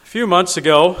few months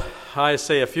ago, I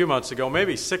say a few months ago,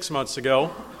 maybe 6 months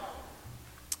ago,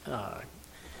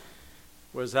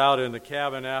 was out in the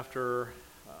cabin after,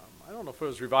 I don't know if it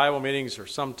was revival meetings or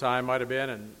sometime, might have been,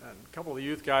 and a couple of the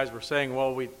youth guys were saying,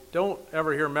 well, we don't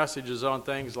ever hear messages on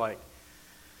things like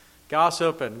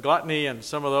gossip and gluttony and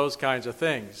some of those kinds of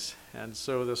things. And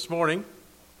so this morning,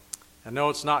 I know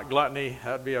it's not gluttony,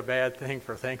 that'd be a bad thing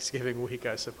for Thanksgiving week,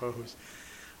 I suppose,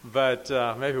 but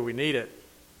maybe we need it.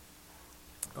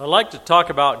 I'd like to talk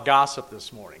about gossip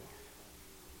this morning.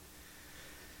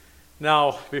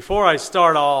 Now, before I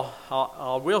start,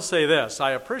 I will say this.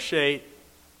 I appreciate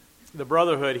the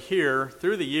brotherhood here.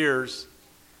 Through the years,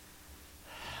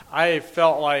 I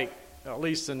felt like, at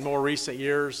least in more recent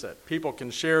years, that people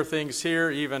can share things here,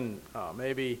 even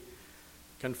maybe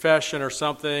confession or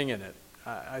something, and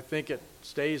I think it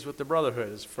stays with the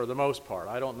brotherhood for the most part.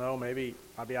 I don't know, maybe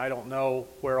I don't know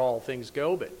where all things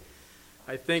go, but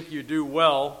I think you do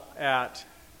well at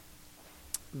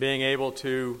being able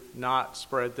to not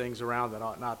spread things around that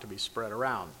ought not to be spread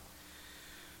around.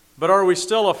 But are we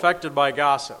still affected by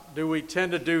gossip? Do we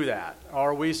tend to do that?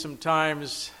 Are we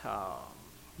sometimes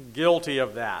guilty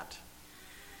of that?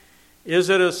 Is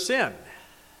it a sin?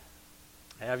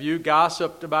 Have you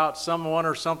gossiped about someone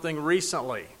or something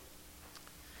recently?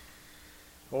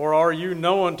 Or are you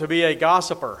known to be a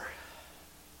gossiper?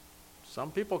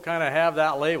 Some people kind of have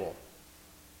that label,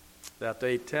 that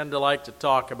they tend to like to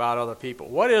talk about other people.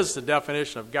 What is the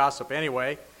definition of gossip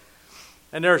anyway?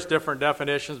 And there's different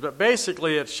definitions, but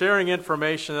basically it's sharing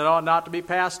information that ought not to be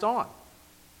passed on.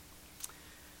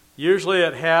 Usually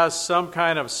it has some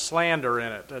kind of slander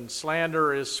in it, and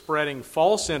slander is spreading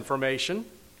false information.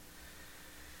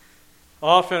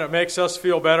 Often it makes us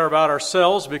feel better about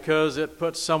ourselves because it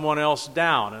puts someone else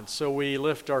down, and so we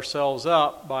lift ourselves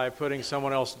up by putting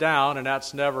someone else down, and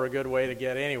that's never a good way to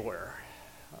get anywhere.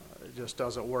 It just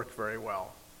doesn't work very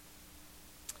well.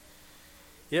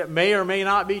 It may or may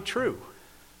not be true.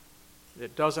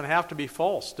 It doesn't have to be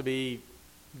false to be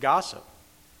gossip.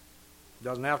 It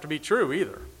doesn't have to be true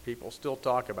either. People still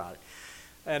talk about it.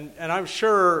 And I'm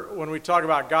sure when we talk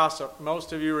about gossip,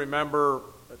 most of you remember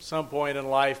at some point in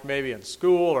life, maybe in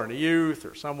school or in the youth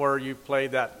or somewhere, you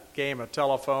played that game of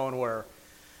telephone where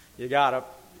you got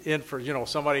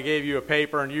somebody gave you a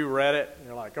paper and you read it, and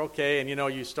you're like, okay, and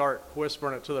you start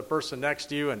whispering it to the person next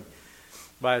to you, and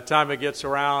by the time it gets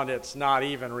around, it's not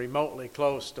even remotely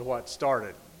close to what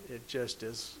started. It just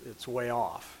is, it's way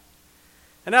off.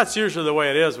 And that's usually the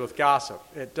way it is with gossip.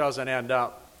 It doesn't end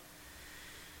up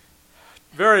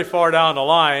very far down the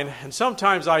line, and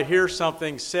sometimes I hear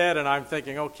something said and I'm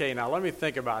thinking, okay, now let me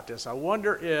think about this. I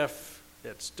wonder if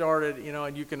it started,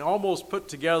 and you can almost put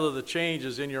together the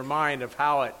changes in your mind of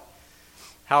how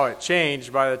it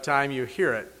changed by the time you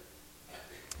hear it.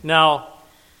 Now,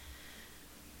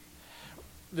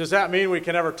 does that mean we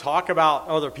can never talk about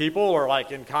other people, or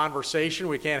like in conversation,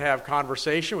 we can't have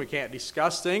conversation, we can't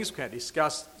discuss things, we can't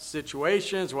discuss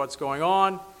situations, what's going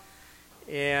on?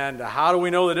 And how do we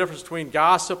know the difference between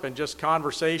gossip and just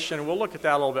conversation? We'll look at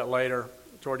that a little bit later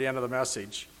toward the end of the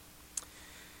message.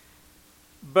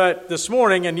 But this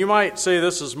morning, and you might say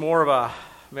this is more of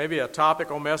maybe a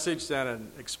topical message than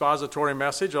an expository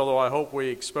message, although I hope we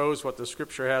expose what the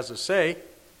Scripture has to say.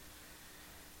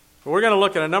 But we're going to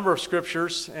look at a number of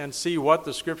Scriptures and see what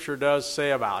the Scripture does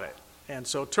say about it. And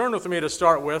so turn with me to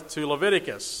start with to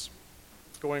Leviticus.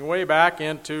 Going way back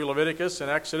into Leviticus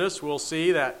and Exodus, we'll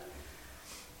see that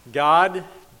God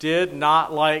did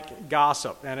not like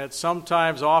gossip. And it's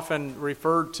sometimes often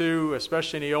referred to,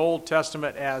 especially in the Old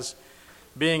Testament, as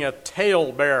being a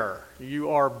tale bearer. You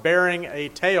are bearing a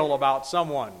tale about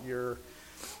someone. You're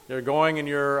going and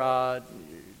you're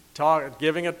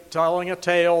telling a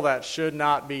tale that should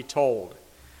not be told.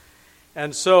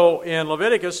 And so in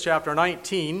Leviticus chapter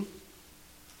 19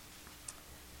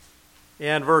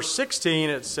 and verse 16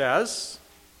 it says,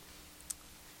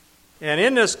 and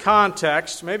in this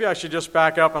context, maybe I should just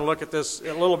back up and look at this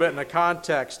a little bit in the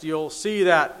context. You'll see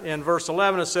that in verse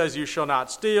 11 it says, you shall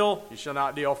not steal, you shall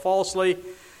not deal falsely.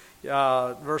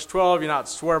 Verse 12, you not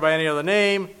swear by any other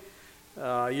name.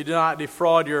 You do not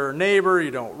defraud your neighbor, you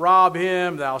don't rob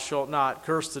him, thou shalt not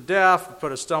curse the deaf,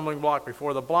 put a stumbling block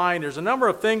before the blind. There's a number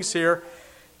of things here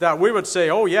that we would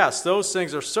say, oh yes, those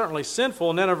things are certainly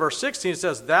sinful. And then in verse 16 it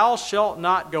says, thou shalt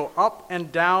not go up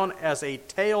and down as a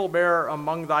talebearer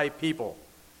among thy people.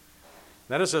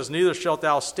 Then it says, neither shalt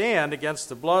thou stand against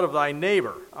the blood of thy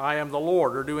neighbor. I am the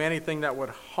Lord, or do anything that would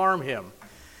harm him.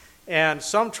 And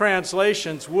some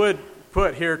translations would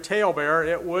put here talebearer.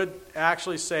 It would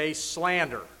actually say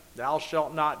slander. Thou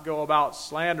shalt not go about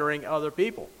slandering other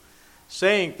people,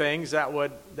 saying things that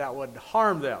would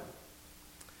harm them.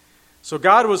 So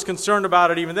God was concerned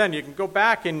about it even then. You can go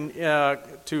back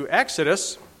to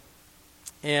Exodus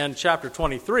in chapter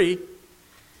 23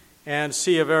 and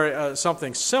see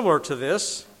something similar to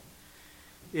this.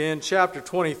 In chapter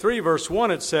 23, verse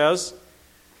 1, it says,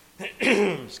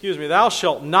 excuse me, thou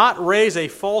shalt not raise a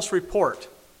false report.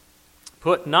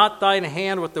 Put not thine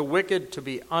hand with the wicked to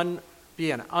be an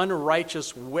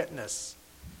unrighteous witness.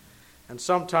 And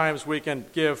sometimes we can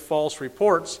give false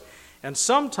reports, and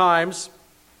sometimes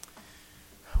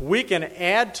we can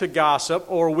add to gossip,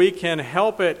 or we can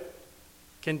help it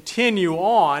continue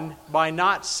on by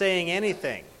not saying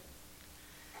anything.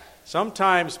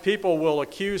 Sometimes people will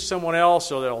accuse someone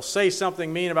else, or they'll say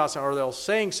something mean about someone, or they'll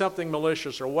saying something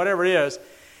malicious, or whatever it is,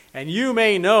 and you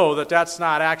may know that that's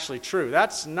not actually true.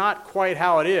 That's not quite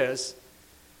how it is,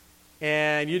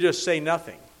 and you just say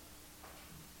nothing.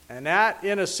 And that,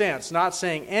 in a sense, not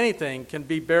saying anything can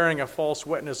be bearing a false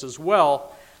witness as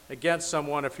well against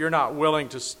someone if you're not willing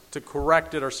to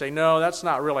correct it or say, no, that's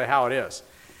not really how it is.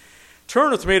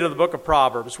 Turn with me to the book of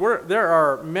Proverbs. There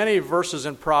are many verses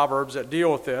in Proverbs that deal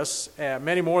with this,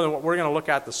 many more than what we're going to look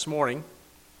at this morning.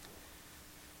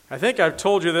 I think I've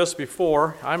told you this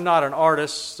before. I'm not an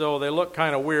artist, so they look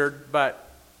kind of weird, but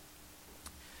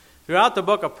throughout the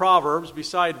book of Proverbs,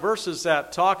 beside verses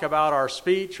that talk about our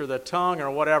speech or the tongue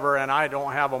or whatever, and I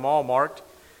don't have them all marked,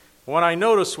 when I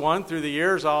notice one through the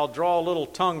years, I'll draw a little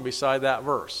tongue beside that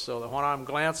verse, so that when I'm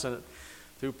glancing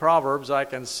through Proverbs, I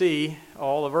can see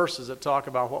all the verses that talk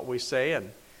about what we say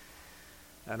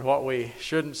and what we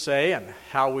shouldn't say and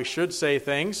how we should say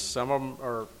things. Some of them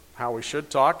are how we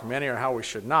should talk, many are how we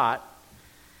should not.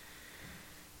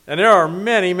 And there are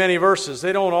many, many verses.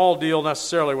 They don't all deal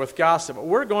necessarily with gossip, but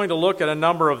we're going to look at a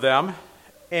number of them,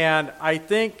 and I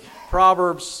think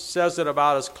Proverbs says it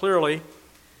about as clearly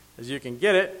as you can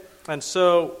get it. And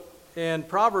so in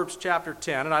Proverbs chapter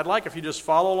 10, and I'd like if you just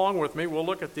follow along with me, we'll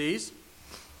look at these.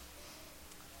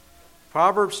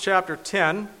 Proverbs chapter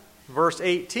 10, verse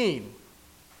 18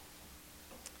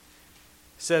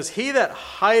 says, he that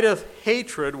hideth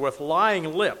hatred with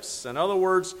lying lips. In other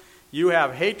words, you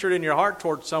have hatred in your heart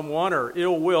towards someone or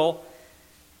ill will,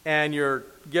 and you're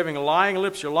giving lying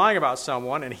lips, you're lying about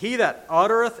someone, and he that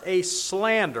uttereth a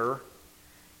slander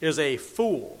is a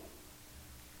fool.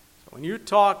 So when you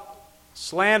talk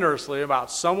slanderously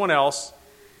about someone else,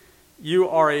 you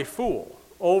are a fool.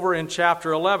 Over in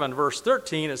chapter 11, verse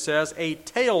 13, it says, a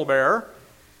talebearer,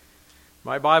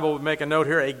 my Bible would make a note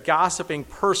here, a gossiping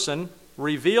person,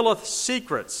 revealeth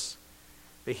secrets.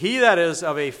 But he that is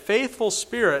of a faithful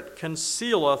spirit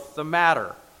concealeth the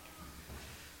matter.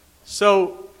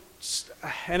 So,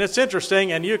 and it's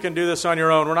interesting, and you can do this on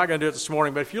your own. We're not going to do it this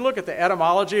morning, but if you look at the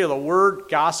etymology of the word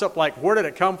gossip, like where did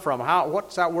it come from?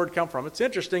 What's that word come from? It's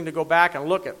interesting to go back and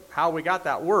look at how we got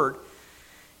that word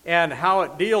and how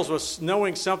it deals with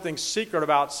knowing something secret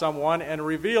about someone and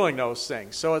revealing those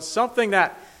things. So it's something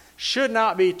that should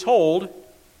not be told.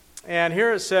 And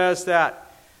here it says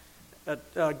that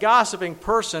a gossiping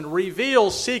person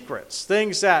reveals secrets,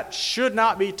 things that should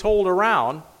not be told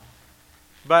around,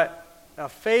 but a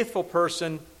faithful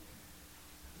person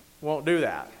won't do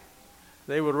that.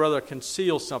 They would rather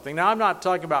conceal something. Now, I'm not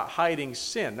talking about hiding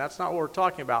sin. That's not what we're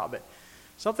talking about, but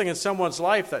something in someone's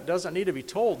life that doesn't need to be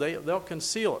told, they'll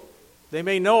conceal it. They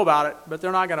may know about it, but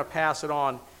they're not going to pass it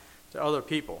on to other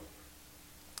people.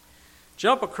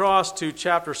 Jump across to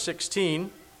chapter 16,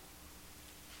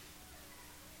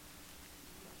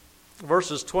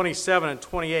 verses 27 and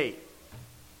 28.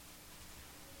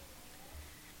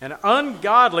 An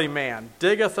ungodly man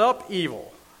diggeth up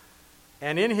evil,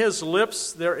 and in his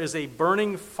lips there is a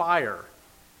burning fire.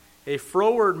 A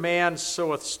froward man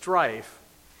soweth strife,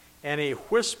 and a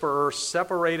whisperer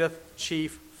separateth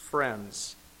chief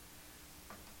friends.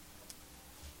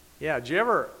 Yeah, did you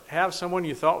ever have someone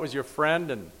you thought was your friend,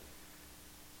 and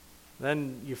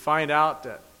then you find out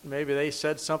that maybe they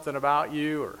said something about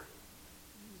you, or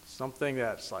something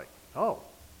that's like, oh,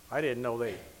 I didn't know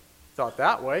they thought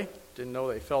that way, didn't know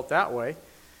they felt that way.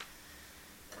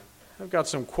 I've got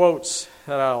some quotes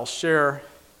that I'll share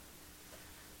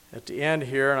at the end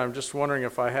here, and I'm just wondering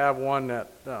if I have one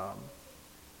that I'm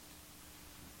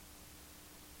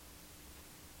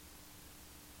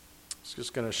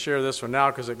just going to share this one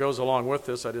now because it goes along with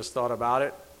this. I just thought about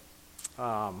it. If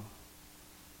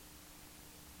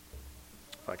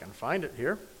I can find it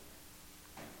here.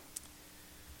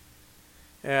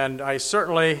 And I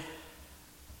certainly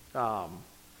don't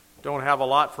have a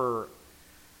lot for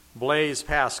Blaise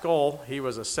Pascal. He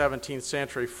was a 17th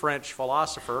century French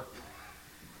philosopher.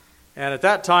 And at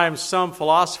that time, some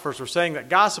philosophers were saying that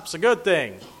gossip's a good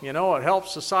thing. You know, it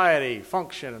helps society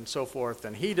function and so forth.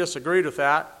 And he disagreed with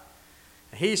that.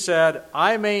 He said,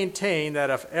 I maintain that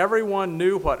if everyone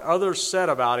knew what others said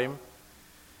about him,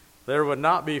 there would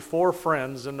not be 4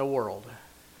 friends in the world.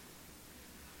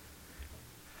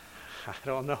 I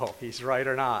don't know if he's right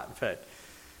or not, but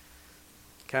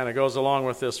kind of goes along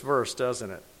with this verse, doesn't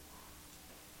it?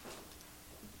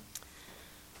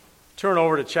 Turn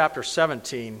over to chapter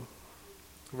 17,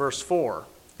 verse 4.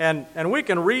 And we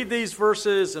can read these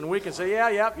verses and we can say,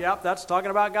 yep, that's talking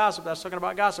about gossip,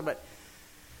 but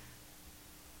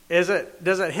does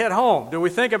it hit home? Do we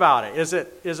think about it? Is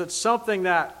it something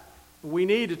that we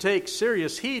need to take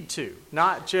serious heed to?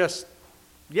 Not just,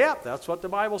 that's what the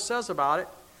Bible says about it.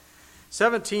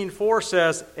 17:4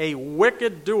 says, a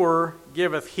wicked doer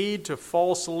giveth heed to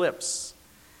false lips,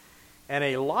 and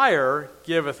a liar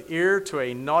giveth ear to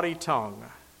a naughty tongue.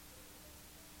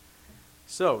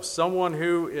 So, someone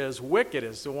who is wicked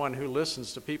is the one who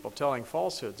listens to people telling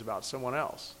falsehoods about someone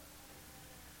else.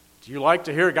 Do you like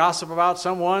to hear gossip about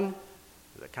someone?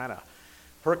 Does it kind of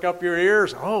perk up your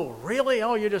ears? Oh, really?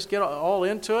 Oh, you just get all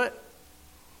into it?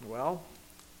 Well,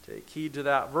 take heed to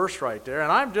that verse right there. And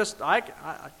I'm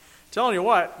telling you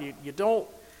what, you don't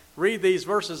read these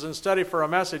verses and study for a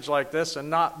message like this and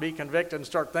not be convicted and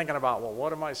start thinking about, well,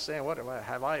 what am I saying? What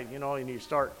have I, and you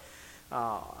start.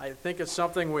 I think it's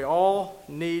something we all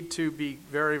need to be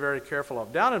very, very careful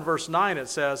of. Down in verse 9 it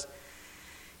says,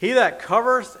 he that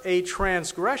covereth a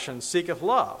transgression seeketh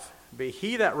love, but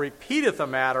he that repeateth a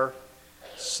matter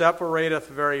separateth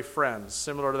very friends.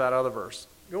 Similar to that other verse.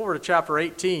 Go over to chapter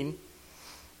 18,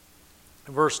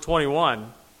 verse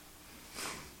 21.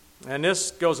 And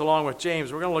this goes along with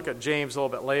James. We're going to look at James a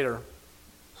little bit later.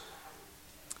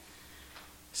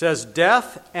 It says,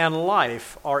 death and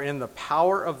life are in the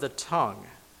power of the tongue,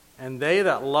 and they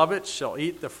that love it shall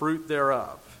eat the fruit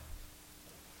thereof.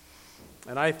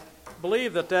 And I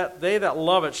believe that they that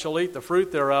love it shall eat the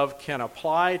fruit thereof can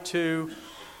apply to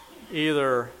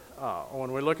either,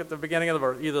 when we look at the beginning of the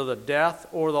verse, either the death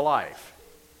or the life.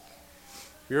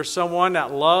 If you're someone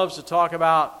that loves to talk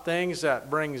about things that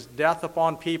brings death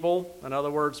upon people, in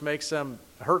other words,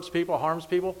 hurts people, harms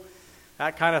people,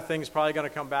 that kind of thing is probably going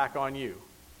to come back on you.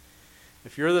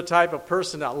 If you're the type of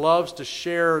person that loves to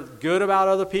share good about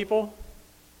other people,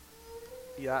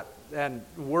 and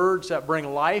words that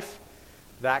bring life,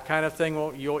 that kind of thing,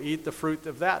 you'll eat the fruit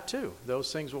of that too.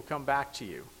 Those things will come back to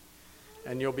you,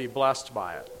 and you'll be blessed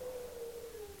by it.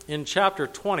 In chapter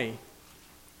 20,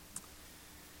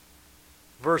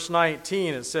 verse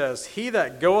 19, it says, he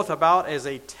that goeth about as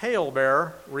a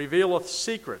talebearer revealeth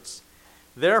secrets.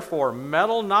 Therefore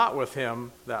meddle not with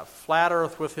him that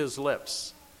flattereth with his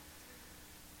lips.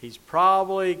 He's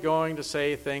probably going to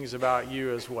say things about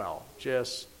you as well.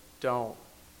 Just don't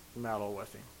meddle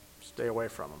with him. Stay away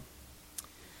from him.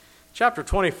 Chapter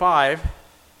 25.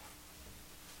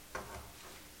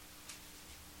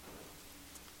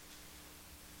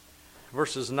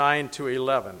 Verses 9 to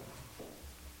 11.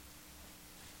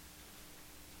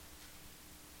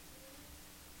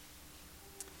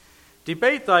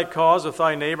 Debate thy cause with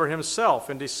thy neighbor himself,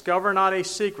 and discover not a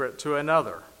secret to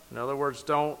another. In other words,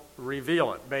 don't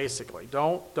reveal it, basically.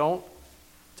 Don't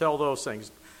tell those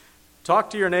things.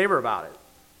 Talk to your neighbor about it.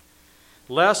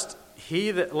 Lest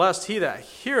he that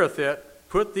heareth it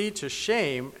put thee to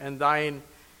shame, and thine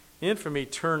infamy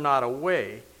turn not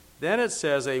away. Then it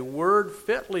says, a word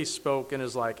fitly spoken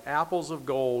is like apples of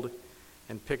gold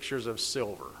and pictures of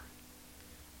silver.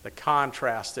 The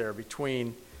contrast there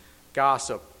between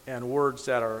gossip and words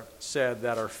that are said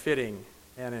that are fitting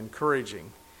and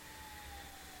encouraging.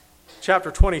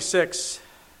 Chapter 26,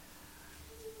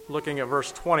 looking at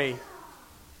verse 20.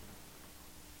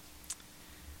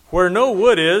 Where no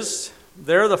wood is,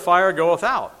 there the fire goeth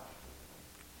out.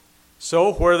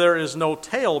 So where there is no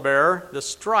talebearer, the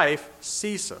strife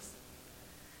ceaseth.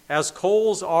 As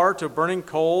coals are to burning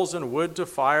coals and wood to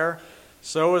fire,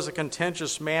 so is a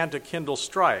contentious man to kindle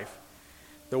strife.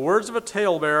 The words of a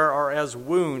talebearer are as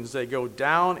wounds, they go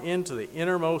down into the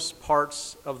innermost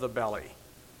parts of the belly.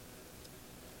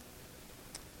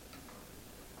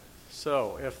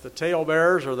 So, if the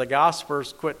talebearers or the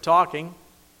gossipers quit talking,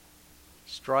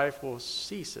 strife will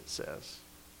cease, it says.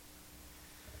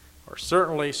 Or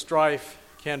certainly strife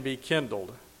can be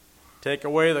kindled. Take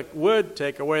away the wood,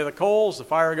 take away the coals, the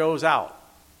fire goes out.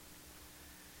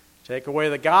 Take away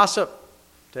the gossip,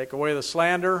 take away the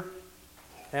slander,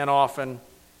 and often,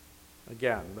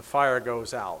 again, the fire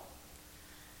goes out.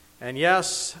 And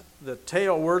yes, the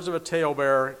words of a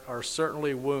talebearer are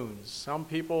certainly wounds. Some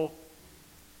people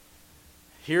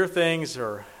hear things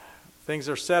or things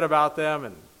are said about them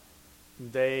and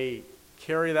they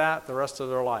carry that the rest of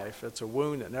their life. It's a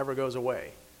wound that never goes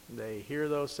away. They hear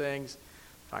those things,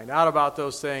 find out about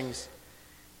those things,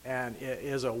 and it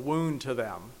is a wound to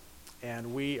them.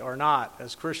 And we are not,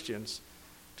 as Christians,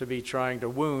 to be trying to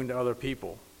wound other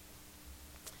people.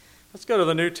 Let's go to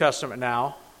the New Testament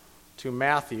now, to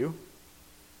Matthew.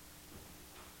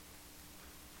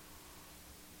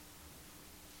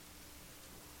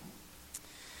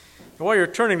 And while you're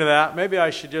turning to that, maybe I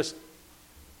should just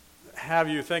have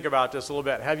you think about this a little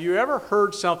bit. Have you ever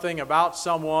heard something about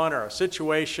someone or a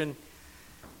situation,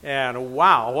 and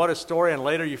wow, what a story, and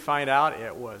later you find out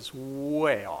it was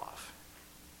way off?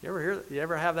 You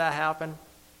ever have that happen?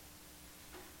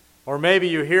 Or maybe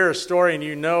you hear a story and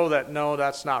you know that, no,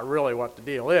 that's not really what the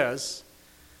deal is.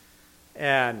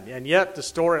 And yet the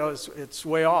story, it's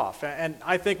way off. And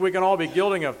I think we can all be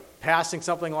guilty of passing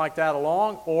something like that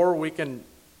along, or we can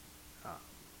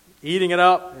eating it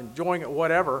up, enjoying it,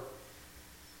 whatever.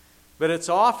 But it's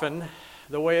often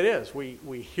the way it is.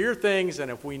 We hear things, and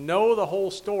if we know the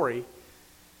whole story,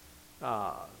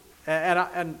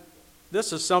 and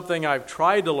this is something I've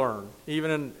tried to learn,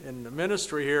 even in the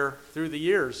ministry here through the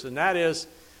years, and that is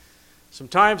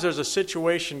sometimes there's a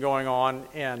situation going on,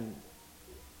 and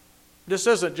this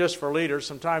isn't just for leaders,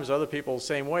 sometimes other people the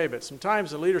same way, but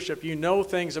sometimes in leadership you know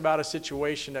things about a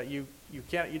situation that you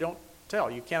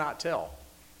cannot tell.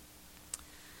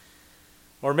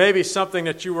 Or maybe something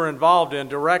that you were involved in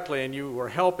directly and you were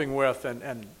helping with,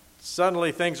 and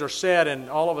suddenly things are said,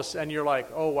 and all of a sudden you're like,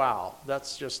 oh wow,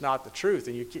 that's just not the truth.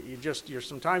 And you're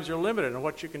sometimes you're limited in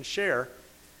what you can share.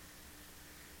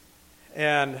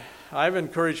 And I've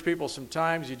encouraged people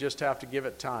sometimes you just have to give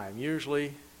it time.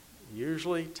 Usually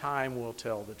time will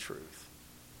tell the truth.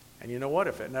 And you know what?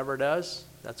 If it never does,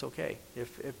 that's okay.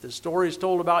 If the story is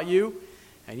told about you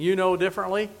and you know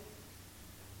differently,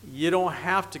 you don't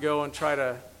have to go and try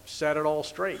to set it all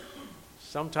straight.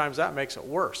 Sometimes that makes it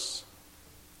worse.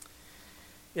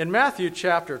 In Matthew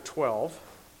chapter 12,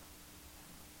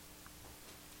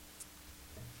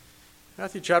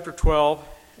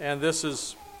 and this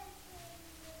is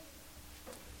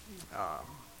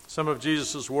some of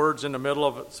Jesus' words in the middle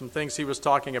of some things he was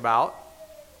talking about.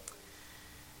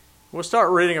 We'll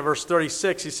start reading at verse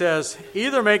 36. He says,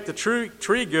 "Either make the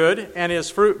tree good and his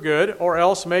fruit good, or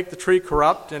else make the tree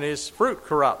corrupt and his fruit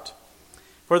corrupt.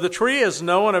 For the tree is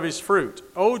known of his fruit.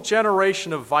 O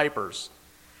generation of vipers,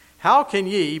 how can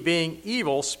ye, being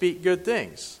evil, speak good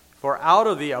things? For out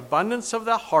of the abundance of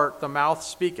the heart the mouth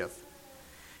speaketh.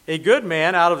 A good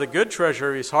man out of the good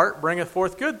treasure of his heart bringeth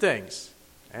forth good things,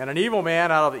 and an evil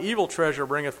man out of the evil treasure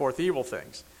bringeth forth evil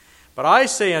things. But I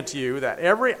say unto you that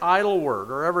every idle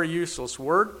word or every useless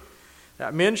word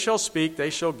that men shall speak, they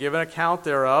shall give an account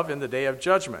thereof in the day of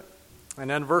judgment." And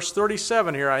then verse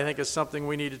 37 here, I think, is something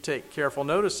we need to take careful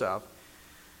notice of.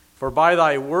 "For by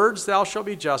thy words thou shalt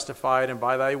be justified, and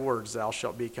by thy words thou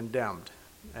shalt be condemned."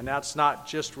 And that's not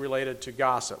just related to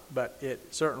gossip, but it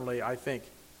certainly, I think,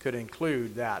 could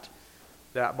include that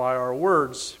by our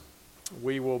words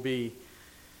we will be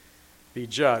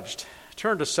judged.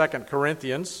 Turn to 2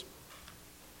 Corinthians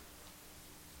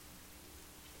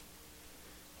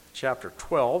chapter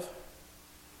 12.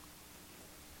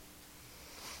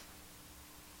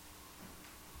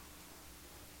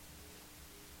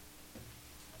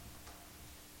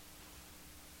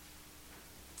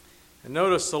 And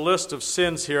notice the list of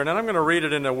sins here, and then I'm going to read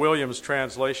it in the Williams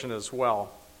translation as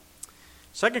well.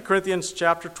 2 Corinthians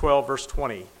chapter 12, verse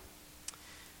 20.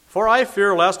 "For I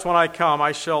fear lest when I come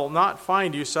I shall not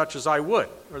find you such as I would,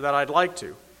 or that I'd like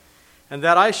to, and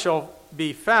that I shall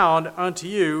be found unto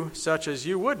you such as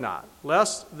you would not,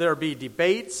 lest there be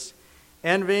debates,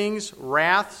 envyings,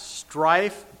 wrath,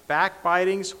 strife,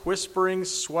 backbitings,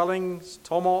 whisperings, swellings,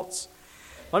 tumults."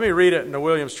 Let me read it in the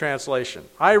Williams translation.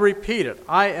 "I repeat it,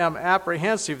 I am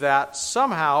apprehensive that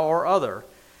somehow or other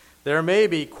there may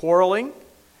be quarreling."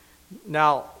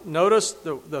 Now, notice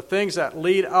the things that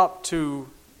lead up to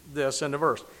this in the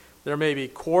verse. There may be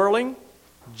quarreling,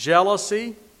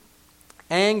 jealousy,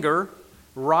 anger,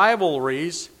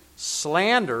 rivalries,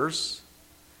 slanders,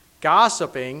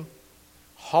 gossiping,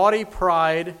 haughty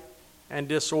pride, and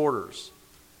disorders.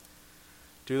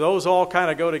 Do those all kind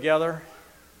of go together?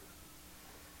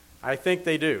 I think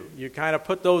they do. You kind of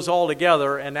put those all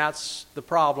together, and that's the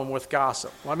problem with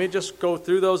gossip. Let me just go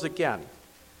through those again.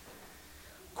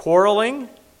 Quarreling,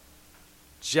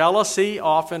 jealousy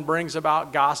often brings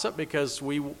about gossip because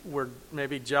we're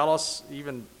maybe jealous,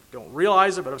 even don't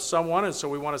realize it, but of someone, and so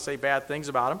we want to say bad things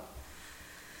about them.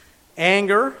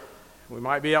 Anger, we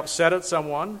might be upset at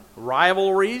someone.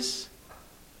 Rivaling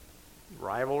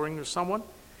with someone.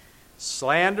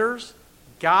 Slanders,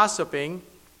 gossiping,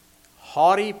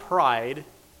 haughty pride,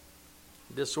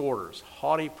 disorders.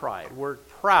 Haughty pride. We're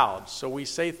proud, so we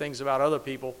say things about other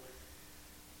people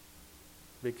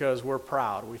because we're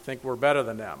proud. We think we're better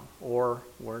than them, or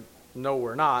we're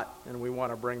not, and we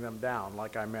want to bring them down,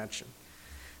 like I mentioned.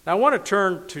 Now I want to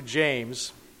turn to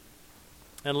James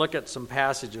and look at some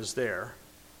passages there.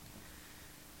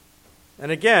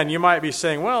 And again, you might be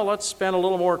saying, well, let's spend a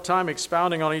little more time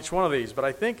expounding on each one of these. But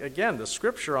I think, again, the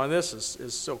Scripture on this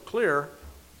is so clear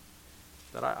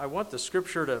that I want the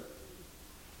Scripture to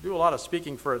do a lot of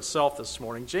speaking for itself this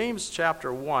morning. James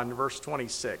chapter 1, verse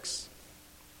 26.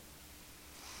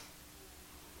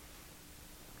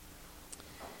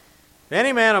 If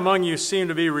any man among you seem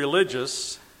to be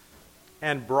religious,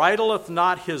 and bridleth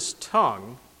not his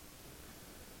tongue,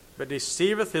 but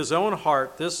deceiveth his own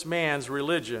heart, this man's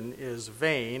religion is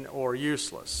vain or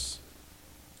useless.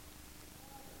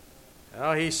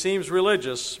 Well, he seems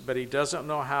religious, but he doesn't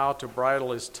know how to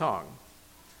bridle his tongue.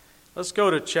 Let's go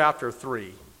to chapter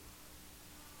 3.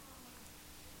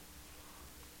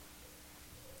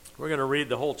 We're going to read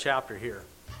the whole chapter here.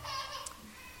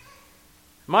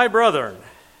 My brethren,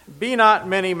 be not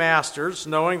many masters,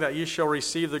 knowing that ye shall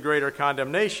receive the greater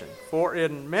condemnation. For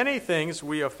in many things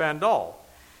we offend all.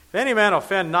 If any man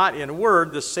offend not in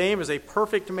word, the same is a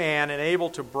perfect man and able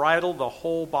to bridle the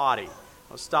whole body.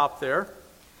 I'll stop there.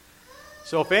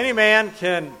 So if any man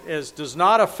does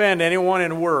not offend anyone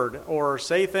in word, or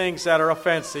say things that are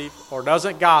offensive, or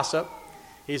doesn't gossip,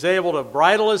 he's able to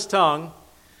bridle his tongue,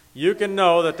 you can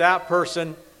know that that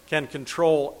person can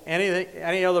control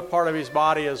any other part of his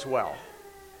body as well.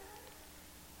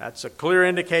 That's a clear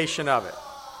indication of it.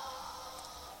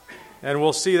 And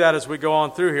we'll see that as we go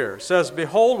on through here. It says,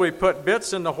 behold, we put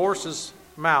bits in the horses'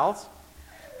 mouth,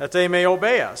 that they may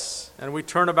obey us, and we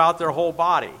turn about their whole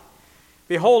body.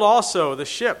 Behold also the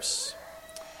ships,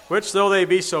 which though they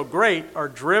be so great, are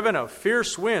driven of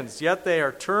fierce winds, yet they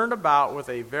are turned about with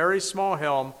a very small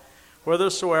helm,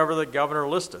 whithersoever the governor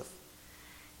listeth.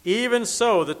 Even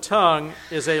so the tongue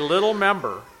is a little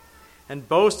member, and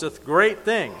boasteth great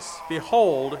things.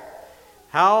 Behold,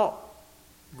 how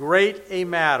great a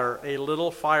matter a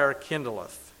little fire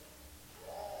kindleth.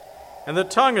 And the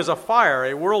tongue is a fire,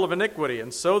 a world of iniquity.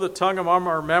 And so the tongue among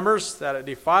our members, that it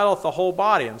defileth the whole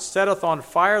body, and setteth on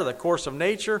fire the course of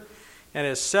nature, and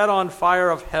is set on fire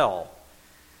of hell.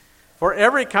 For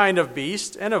every kind of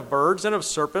beast, and of birds, and of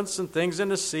serpents, and things in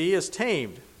the sea is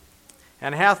tamed,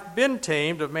 and hath been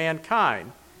tamed of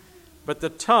mankind. But the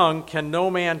tongue can no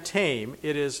man tame.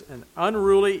 It is an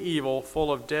unruly evil,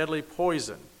 full of deadly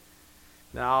poison.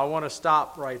 Now, I want to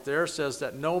stop right there. It says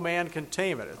that no man can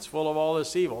tame it. It's full of all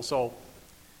this evil. So,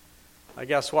 I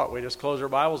guess what? We just close our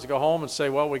Bibles to go home and say,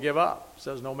 well, we give up. It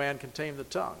says no man can tame the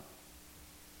tongue.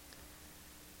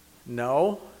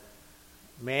 No,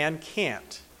 man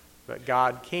can't, but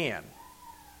God can.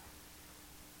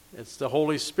 It's the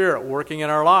Holy Spirit working in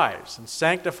our lives and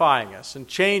sanctifying us and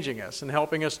changing us and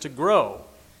helping us to grow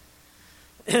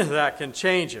that can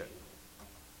change it.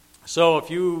 So if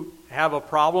you have a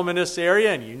problem in this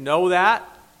area and you know that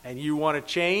and you want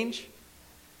to change,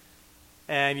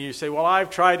 and you say, well, I've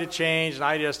tried to change and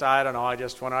I don't know,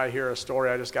 when I hear a story,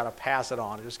 I just got to pass it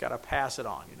on.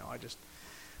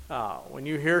 When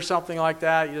you hear something like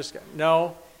that,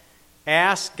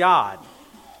 ask God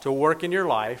to work in your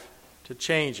life to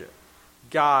change it.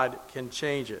 God can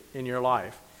change it in your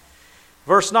life.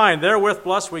 Verse 9, therewith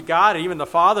bless we God, even the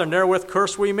Father, and therewith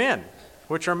curse we men,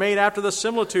 which are made after the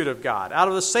similitude of God. Out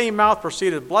of the same mouth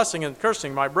proceeded blessing and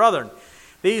cursing, my brethren.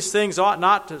 These things ought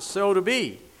not so to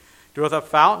be. Doeth a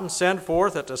fountain send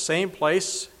forth at the same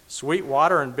place sweet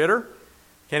water and bitter?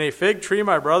 Can a fig tree,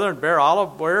 my brethren, bear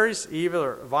olive berries,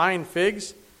 either vine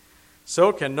figs?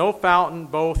 So can no fountain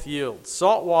both yield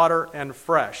salt water and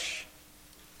fresh.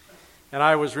 And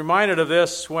I was reminded of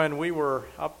this when we were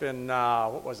up in,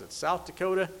 South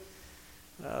Dakota?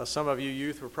 Some of you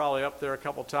youth were probably up there a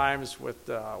couple times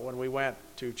when we went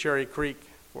to Cherry Creek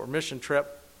for a mission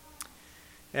trip.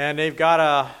 And they've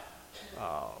got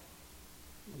a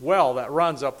well that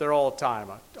runs up there all the time,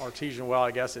 an artesian well,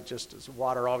 I guess. It just is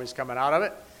water always coming out of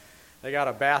it. They got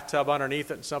a bathtub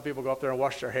underneath it, and some people go up there and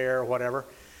wash their hair or whatever.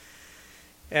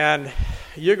 And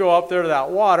you go up there to that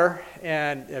water,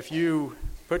 and if you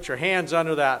put your hands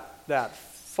under that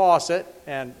faucet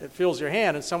and it fills your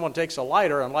hand and someone takes a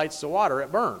lighter and lights the water, it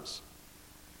burns.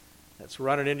 It's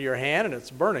running into your hand and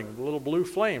it's burning, a little blue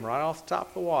flame right off the top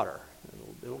of the water.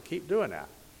 It'll keep doing that.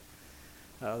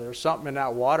 There's something in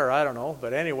that water, I don't know,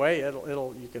 but anyway,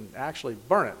 you can actually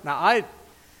burn it. Now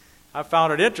I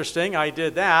found it interesting. I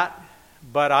did that,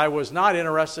 but I was not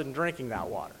interested in drinking that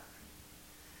water.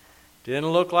 Didn't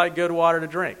look like good water to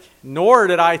drink. Nor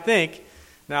did I think,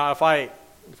 now if I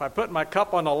put my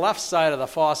cup on the left side of the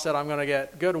faucet, I'm going to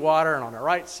get good water, and on the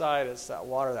right side, it's that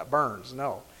water that burns.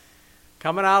 No.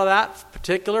 coming out of that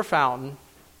particular fountain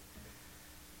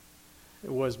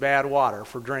was bad water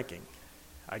for drinking.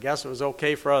 I guess it was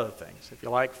okay for other things. If you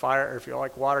like fire, or if you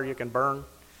like water you can burn,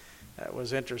 that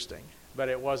was interesting. But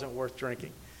it wasn't worth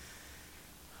drinking.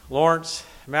 Lawrence,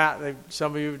 Matt,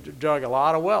 some of you dug a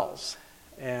lot of wells.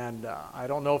 And I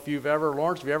don't know if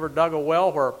Lawrence, have you ever dug a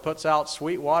well where it puts out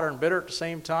sweet water and bitter at the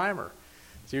same time? Or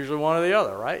it's usually one or the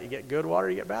other, right? You get good water,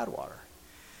 you get bad water.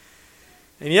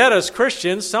 And yet as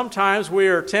Christians, sometimes we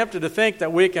are tempted to think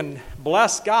that we can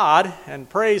bless God and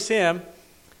praise Him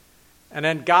and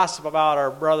then gossip about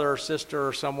our brother or sister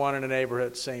or someone in the neighborhood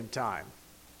at the same time.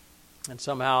 And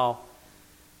somehow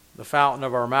the fountain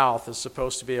of our mouth is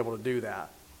supposed to be able to do that.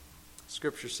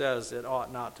 Scripture says it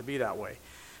ought not to be that way.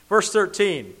 Verse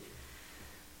 13,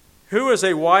 who is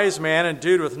a wise man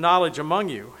endued with knowledge among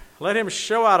you? Let him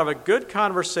show out of a good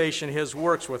conversation his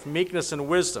works with meekness and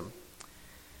wisdom.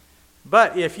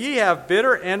 But if ye have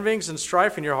bitter envyings and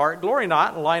strife in your heart, glory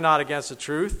not and lie not against the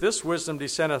truth. This wisdom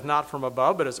descendeth not from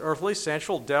above, but is earthly,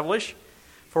 sensual, devilish.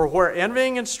 For where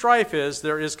envying and strife is,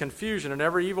 there is confusion in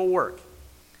every evil work.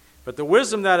 But the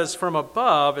wisdom that is from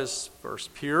above is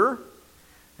first pure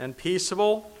and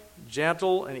peaceable,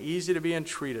 gentle and easy to be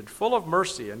entreated, full of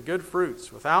mercy and good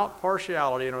fruits, without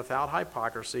partiality and without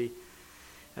hypocrisy.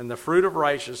 And the fruit of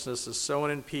righteousness is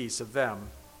sown in peace of them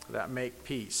that make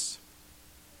peace.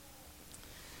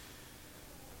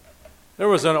 There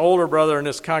was an older brother in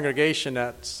this congregation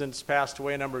that since passed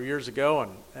away a number of years ago,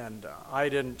 and I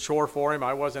didn't chore for him.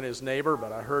 I wasn't his neighbor,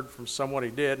 but I heard from someone he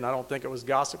did, and I don't think it was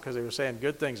gossip because they were saying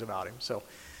good things about him.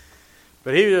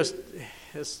 But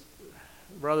his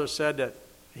brother said that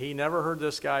he never heard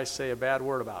this guy say a bad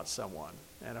word about someone.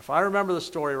 And if I remember the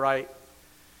story right,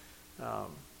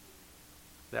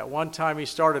 that one time he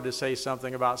started to say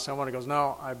something about someone, he goes,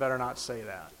 no, I better not say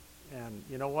that. And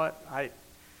you know what?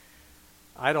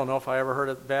 I don't know if I ever heard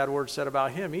a bad word said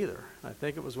about him either. I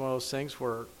think it was one of those things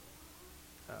where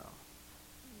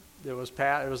he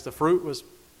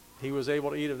was able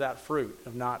to eat of that fruit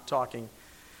of not talking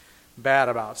bad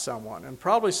about someone. And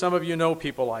probably some of you know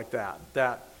people like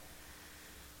that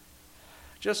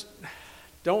just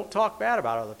don't talk bad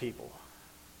about other people.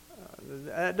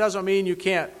 That doesn't mean you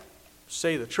can't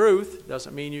say the truth.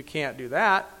 Doesn't mean you can't do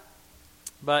that.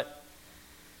 But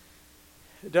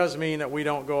it does mean that we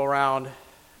don't go around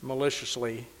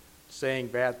maliciously saying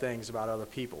bad things about other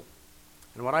people.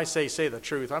 And when I say the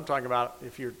truth, I'm talking about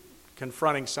if you're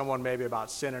confronting someone maybe about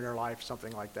sin in their life,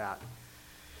 something like that.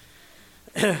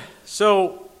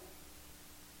 So,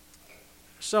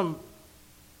 some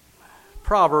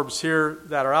proverbs here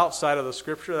that are outside of the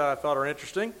Scripture that I thought are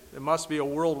interesting. It must be a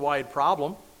worldwide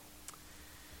problem.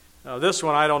 This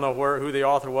one, I don't know who the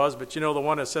author was, but you know the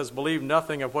one that says, believe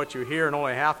nothing of what you hear and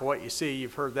only half of what you see.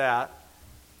 You've heard that.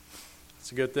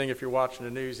 It's a good thing if you're watching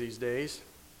the news these days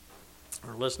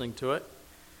or listening to it.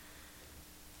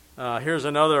 Here's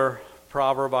another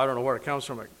proverb. I don't know where it comes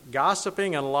from.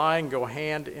 Gossiping and lying go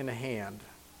hand in hand.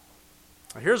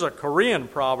 Here's a Korean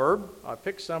proverb. I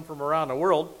picked some from around the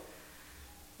world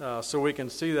so we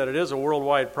can see that it is a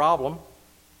worldwide problem.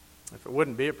 If it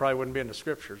wouldn't be, it probably wouldn't be in the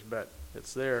Scriptures, but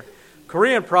it's there.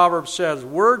 Korean proverb says,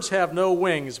 words have no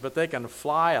wings, but they can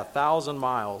fly 1,000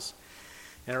 miles.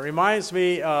 And it reminds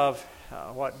me of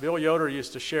what Bill Yoder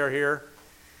used to share here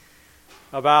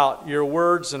about your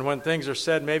words, and when things are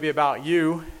said maybe about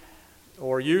you,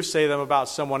 or you say them about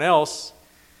someone else,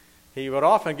 he would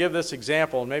often give this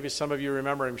example, and maybe some of you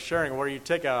remember him sharing, where you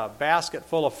take a basket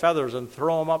full of feathers and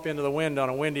throw them up into the wind on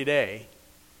a windy day,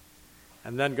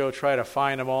 and then go try to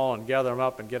find them all and gather them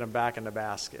up and get them back in the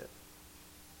basket.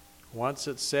 Once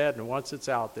it's said and once it's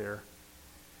out there,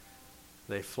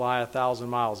 they fly 1,000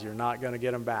 miles. You're not going to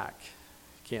get them back.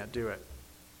 You can't do it.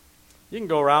 You can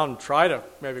go around and try to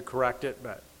maybe correct it,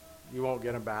 but you won't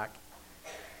get them back.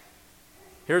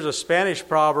 Here's a Spanish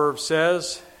proverb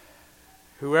says,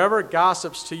 whoever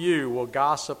gossips to you will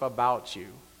gossip about you.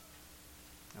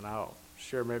 And I'll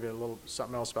share maybe a little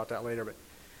something else about that later. But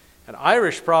an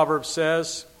Irish proverb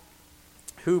says,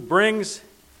 who brings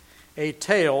a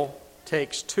tale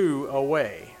takes two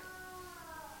away.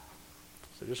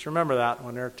 So just remember that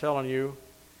when they're telling you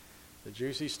the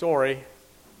juicy story,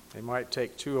 they might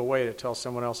take two away to tell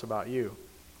someone else about you.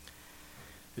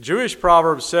 The Jewish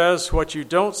proverb says, what you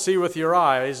don't see with your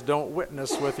eyes, don't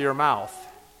witness with your mouth.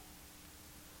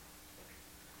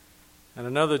 And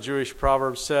another Jewish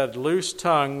proverb said, loose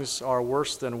tongues are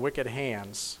worse than wicked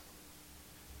hands.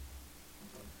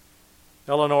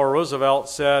 Eleanor Roosevelt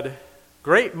said,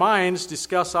 great minds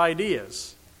discuss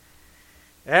ideas.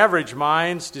 Average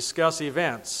minds discuss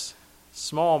events.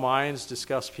 Small minds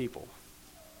discuss people.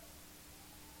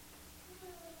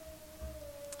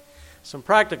 some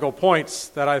practical points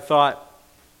that I thought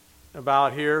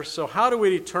about here. So how do we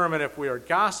determine if we are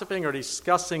gossiping or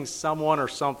discussing someone or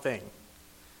something?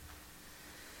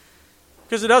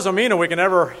 Because it doesn't mean that we can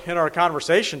ever, in our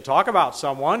conversation, talk about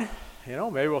someone.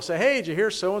 Maybe we'll say, hey, did you hear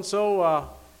so-and-so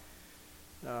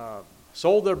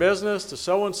sold their business to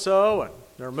so-and-so and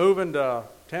they're moving to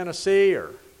Tennessee? Or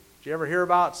did you ever hear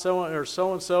about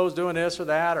so-and-so's doing this or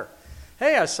that? Or,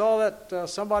 hey, I saw that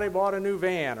somebody bought a new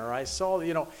van. Or I saw,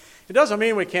 it doesn't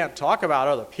mean we can't talk about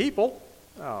other people.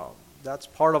 That's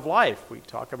part of life. We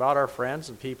talk about our friends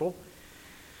and people.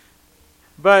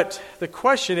 But the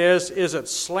question is it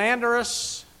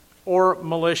slanderous or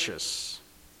malicious?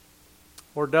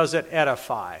 Or does it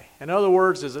edify? In other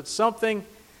words, is it something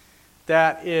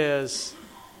that is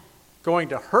going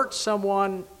to hurt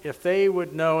someone if they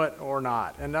would know it or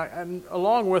not? And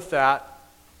along with that,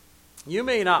 you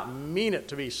may not mean it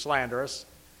to be slanderous,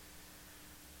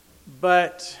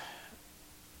 but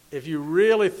if you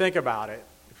really think about it,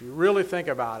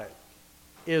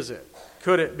 is it?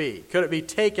 Could it be? Could it be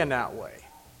taken that way?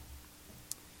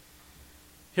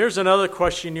 Here's another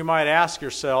question you might ask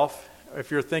yourself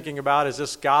if you're thinking about, is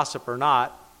this gossip or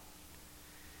not?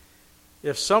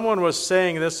 If someone was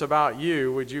saying this about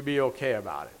you, would you be okay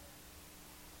about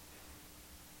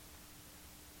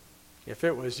it? If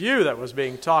it was you that was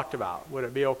being talked about, would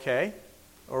it be okay?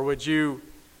 Or would you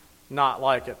not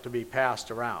like it to be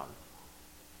passed around?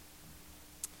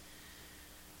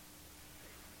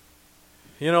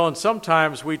 And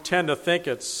sometimes we tend to think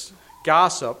it's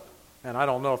gossip, and I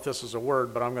don't know if this is a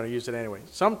word, but I'm going to use it anyway.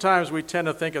 Sometimes we tend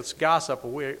to think it's gossip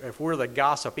if we're the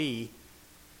gossipee,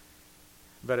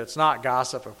 but it's not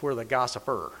gossip if we're the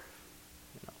gossiper.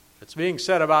 It's being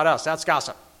said about us, that's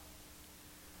gossip.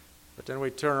 But then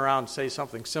we turn around and say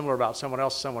something similar about someone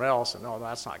else, and no,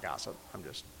 that's not gossip. I'm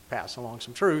just passing along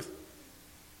some truth.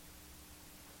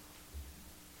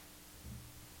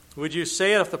 Would you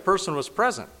say it if the person was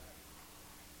present?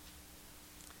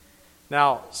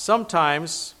 Now,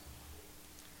 sometimes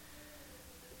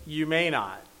you may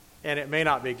not, and it may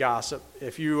not be gossip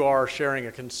if you are sharing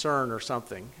a concern or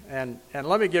something. And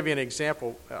let me give you an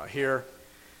example here.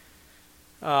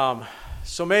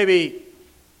 So maybe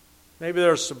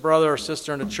there's a brother or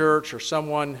sister in the church or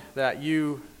someone that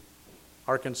you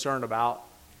are concerned about,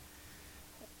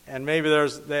 and maybe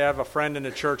they have a friend in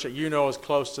the church that you know is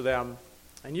close to them,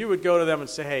 and you would go to them and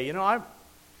say, hey, I've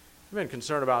been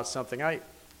concerned about something.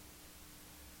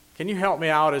 Can you help me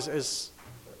out?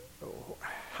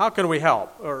 How can we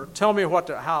help? Or tell me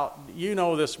how you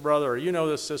know this brother or you know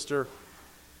this sister.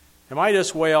 Am I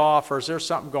just way off, or is there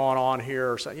something going on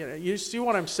here? Or something? You see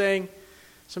what I'm saying?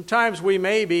 Sometimes we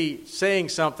may be saying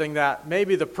something that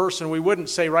maybe the person, we wouldn't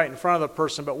say right in front of the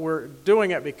person, but we're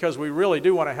doing it because we really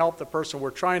do want to help the person.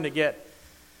 We're trying to get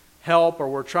help, or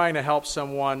we're trying to help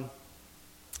someone.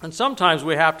 And sometimes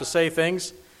we have to say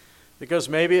things because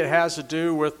maybe it has to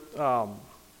do with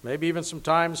maybe even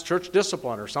sometimes church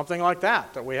discipline or something like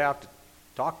that we have to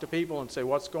talk to people and say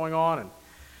what's going on and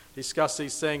discuss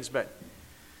these things. But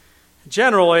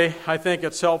generally, I think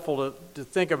it's helpful to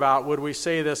think about, would we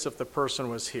say this if the person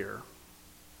was here?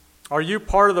 Are you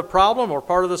part of the problem or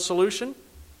part of the solution?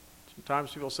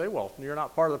 Sometimes people say, well, if you're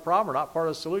not part of the problem or not part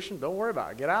of the solution, don't worry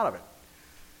about it. Get out of it.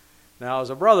 Now,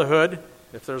 as a brotherhood,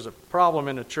 if there's a problem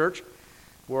in the church,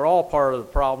 we're all part of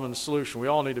the problem and the solution. We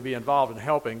all need to be involved in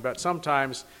helping, but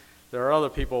sometimes there are other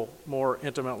people more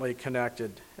intimately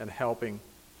connected and helping.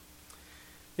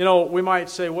 We might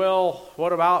say, well,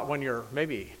 what about when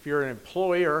if you're an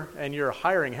employer and you're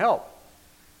hiring help,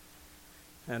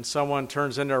 and someone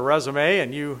turns in their resume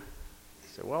and you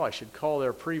say, well, I should call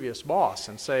their previous boss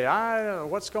and say,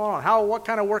 what's going on? What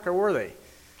kind of worker were they?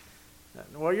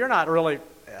 Well, you're not really,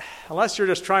 unless you're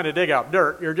just trying to dig up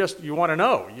dirt, you want to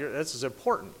know. This is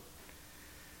important.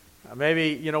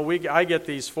 Maybe, I get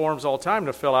these forms all the time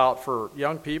to fill out for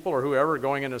young people or whoever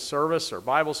going into service or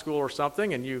Bible school or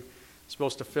something, and you're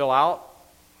supposed to fill out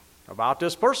about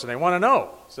this person. They want to know,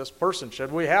 is this person,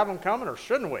 should we have them coming or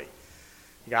shouldn't we?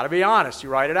 You got to be honest. You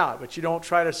write it out, but you don't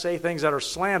try to say things that are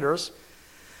slanderous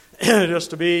just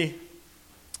to be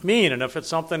mean. And if it's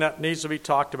something that needs to be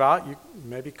talked about, you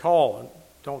maybe call and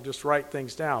don't just write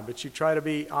things down, but you try to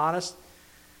be honest.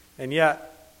 And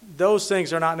yet, those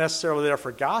things are not necessarily there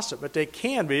for gossip, but they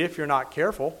can be if you're not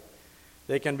careful.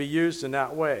 They can be used in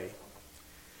that way.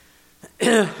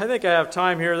 I think I have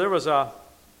time here. There was a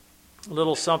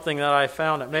little something that I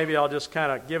found that maybe I'll just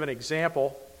kind of give an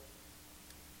example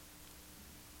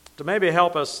to maybe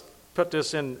help us put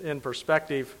this in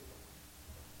perspective.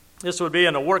 This would be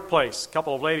in the workplace. A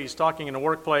couple of ladies talking in the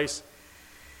workplace,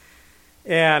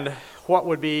 and what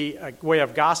would be a way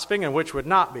of gossiping and which would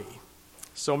not be.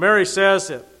 So Mary says,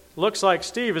 it looks like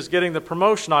Steve is getting the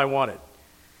promotion I wanted.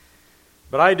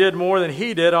 But I did more than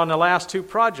he did on the last 2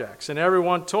 projects. And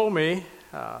everyone told me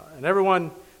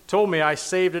I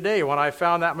saved a day when I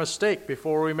found that mistake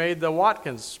before we made the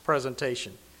Watkins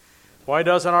presentation. Why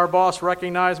doesn't our boss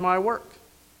recognize my work?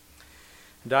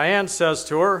 Diane says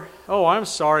to her, "Oh, I'm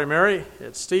sorry, Mary.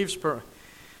 Is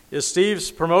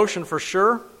Steve's promotion for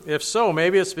sure? If so,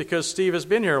 maybe it's because Steve has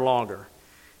been here longer.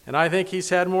 And I think he's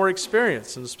had more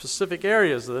experience in specific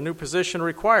areas that the new position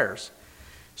requires.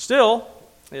 Still,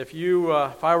 if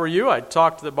I were you, I'd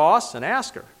talk to the boss and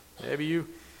ask her. Maybe you...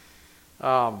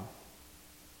 I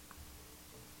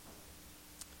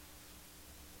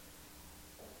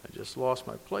just lost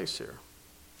my place here.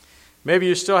 Maybe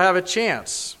you still have a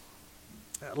chance.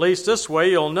 At least this way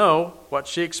you'll know what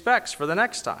she expects for the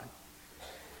next time."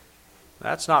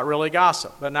 That's not really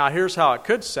gossip. But now here's how it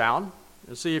could sound,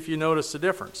 and see if you notice the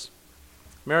difference.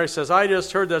 Mary says, "I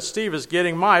just heard that Steve is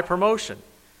getting my promotion.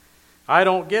 I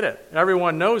don't get it.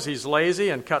 Everyone knows he's lazy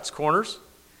and cuts corners.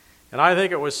 And I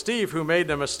think it was Steve who made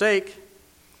the mistake.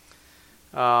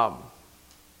 This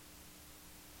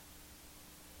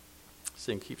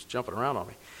thing keeps jumping around on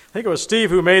me. I think it was Steve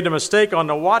who made the mistake on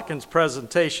the Watkins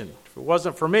presentation. If it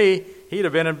wasn't for me, he'd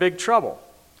have been in big trouble."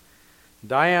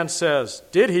 Diane says,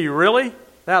 "Did he really?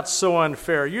 That's so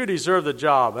unfair. You deserve the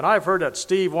job. And I've heard that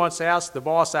Steve once asked the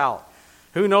boss out.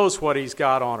 Who knows what he's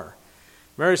got on her."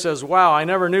 Mary says, "Wow, I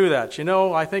never knew that. You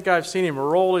know, I think I've seen him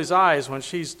roll his eyes when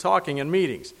she's talking in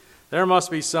meetings. There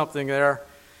must be something there.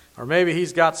 Or maybe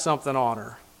he's got something on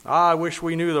her. I wish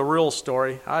we knew the real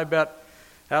story. I bet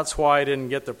that's why I didn't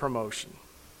get the promotion."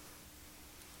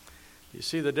 You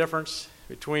see the difference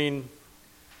between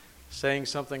saying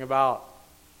something about,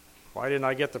 "Why didn't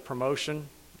I get the promotion?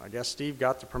 I guess Steve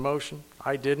got the promotion.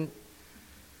 I didn't,"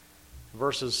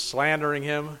 versus slandering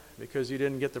him because you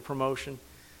didn't get the promotion.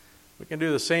 We can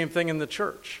do the same thing in the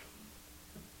church.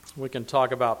 We can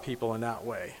talk about people in that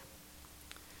way.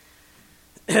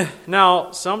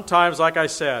 Now, sometimes, like I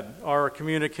said, our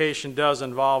communication does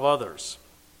involve others.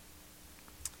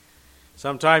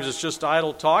 Sometimes it's just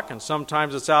idle talk, and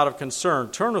sometimes it's out of concern.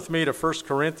 Turn with me to 1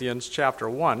 Corinthians chapter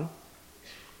 1.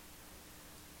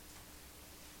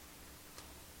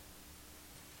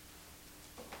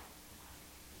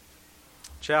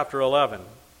 Chapter 11.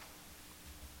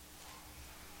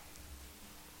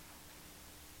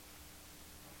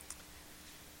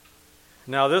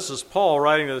 Now this is Paul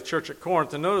writing to the church at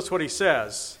Corinth, and notice what he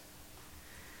says.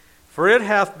 "For it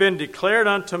hath been declared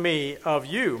unto me of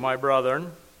you, my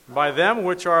brethren, by them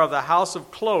which are of the house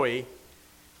of Chloe,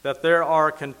 that there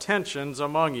are contentions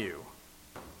among you."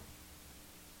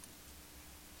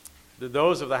 Did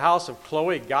those of the house of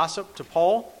Chloe gossip to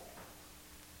Paul?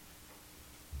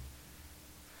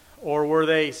 Or were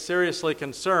they seriously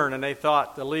concerned and they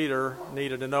thought the leader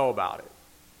needed to know about it?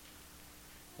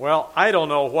 Well, I don't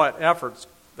know what efforts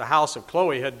the house of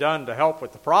Chloe had done to help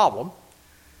with the problem.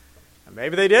 And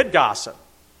maybe they did gossip.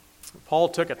 Paul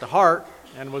took it to heart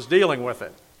and was dealing with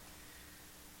it.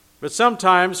 But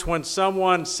sometimes when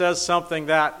someone says something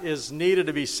that is needed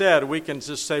to be said, we can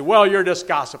just say, "Well, you're just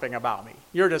gossiping about me.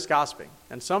 You're just gossiping."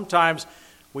 And sometimes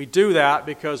we do that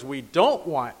because we don't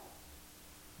want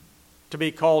to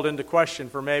be called into question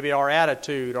for maybe our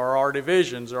attitude or our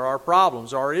divisions or our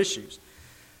problems or our issues.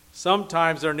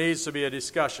 Sometimes there needs to be a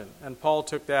discussion, and Paul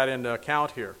took that into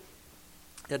account here.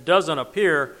 It doesn't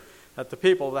appear that the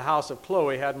people of the house of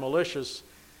Chloe had malicious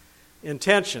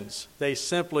intentions. They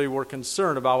simply were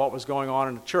concerned about what was going on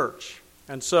in the church.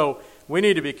 And so we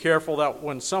need to be careful that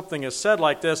when something is said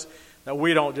like this, that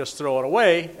we don't just throw it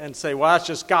away and say, "Well, that's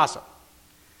just gossip."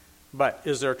 But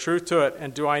is there truth to it,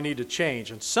 and do I need to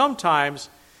change? And sometimes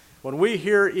when we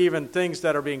hear even things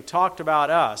that are being talked about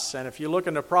us, and if you look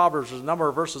into Proverbs, there's a number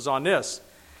of verses on this,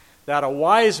 that a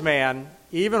wise man,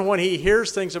 even when he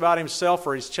hears things about himself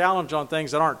or he's challenged on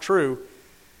things that aren't true,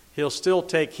 he'll still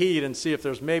take heed and see if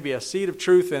there's maybe a seed of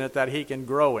truth in it that he can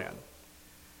grow in.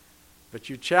 But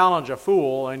you challenge a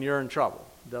fool and you're in trouble.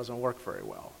 It doesn't work very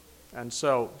well. And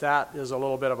so that is a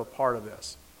little bit of a part of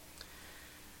this.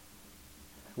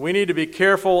 We need to be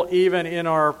careful even in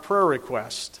our prayer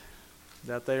requests,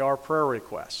 that they are prayer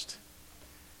requests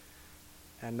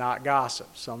and not gossip.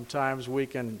 Sometimes we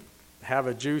can have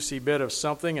a juicy bit of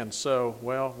something, and so,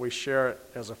 well, we share it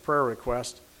as a prayer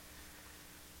request,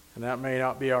 and that may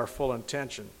not be our full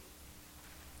intention.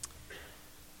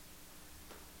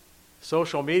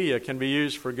 Social media can be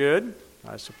used for good,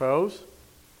 I suppose,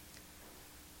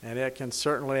 and it can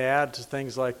certainly add to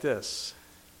things like this.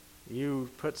 You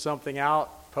put something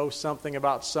out, post something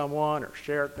about someone, or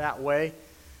share it that way,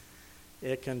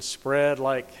 it can spread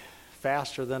like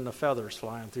faster than the feathers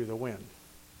flying through the wind.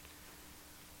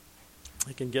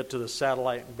 It can get to the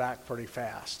satellite and back pretty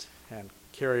fast and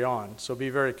carry on. So be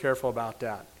very careful about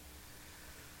that.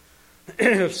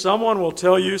 If someone will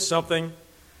tell you something,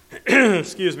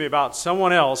 about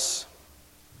someone else,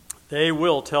 they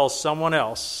will tell someone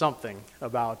else something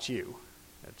about you.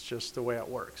 It's just the way it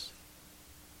works.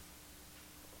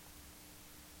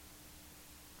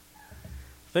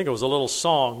 I think it was a little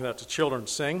song that the children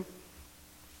sing.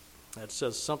 It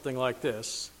says something like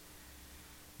this: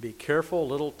 "Be careful,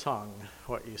 little tongue,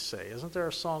 what you say." Isn't there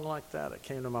a song like that? It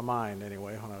came to my mind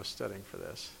anyway when I was studying for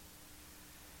this.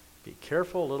 Be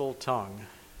careful, little tongue,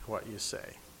 what you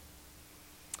say.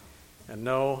 And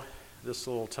no, this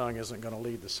little tongue isn't going to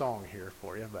lead the song here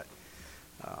for you, but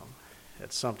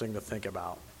it's something to think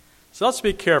about. So let's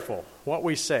be careful what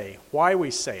we say, why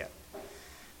we say it.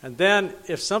 And then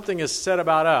if something is said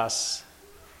about us,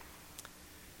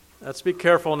 let's be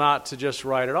careful not to just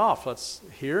write it off. Let's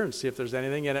hear and see if there's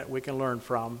anything in it we can learn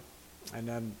from, and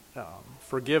then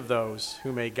forgive those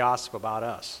who may gossip about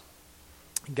us.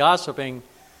 Gossiping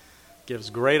gives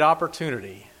great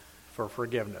opportunity for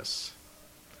forgiveness,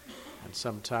 and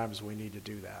sometimes we need to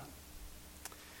do that.